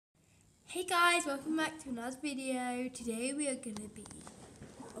Hey guys, welcome back to another video. Today we are going to be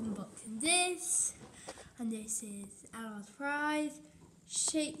unboxing this, and this is Allied Prize.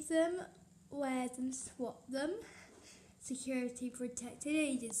 Shake them, wear them, swap them. Security protected,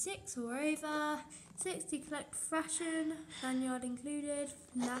 ages 6 or over. 60 collect fashion, lanyard included,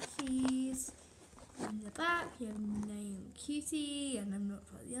 flashies. In the back you have name Cutie, and I'm not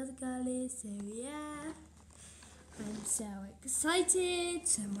what the other girl is, so yeah. I'm so excited.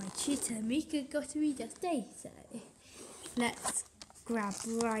 So my tutor Mika got to me just today, so let's grab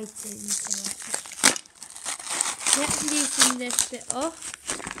right into it. Let's loosen this bit off.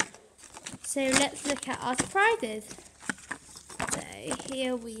 So let's look at our prizes. So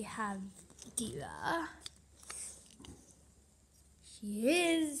here we have Diva. She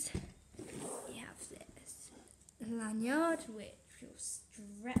is. We have this lanyard which will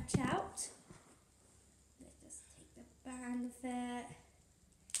stretch out. Band of it.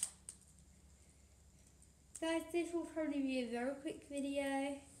 Guys, this will probably be a very quick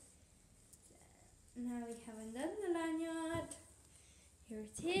video. Now we have another lanyard. Here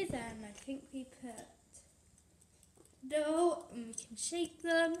it is, and I think we put dough and we can shake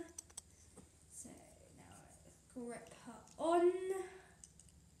them. So now let's grip her on.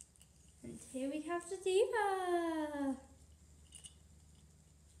 And here we have the Diva.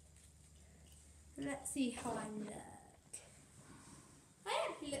 And let's see how I look. I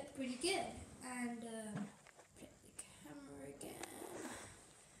actually look pretty good, and put the camera again.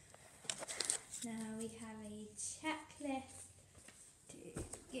 Now we have a checklist to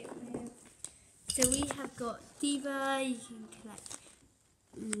get with. So we have got Diva. You can collect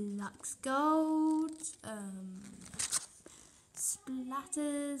Lux Gold,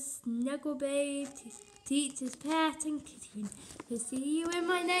 Splatters, Snuggle Babe, Teacher's Pet, and Kitten. So see you in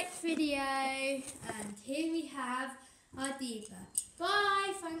my next video. And here we have our Diva.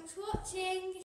 Bye, thanks for watching.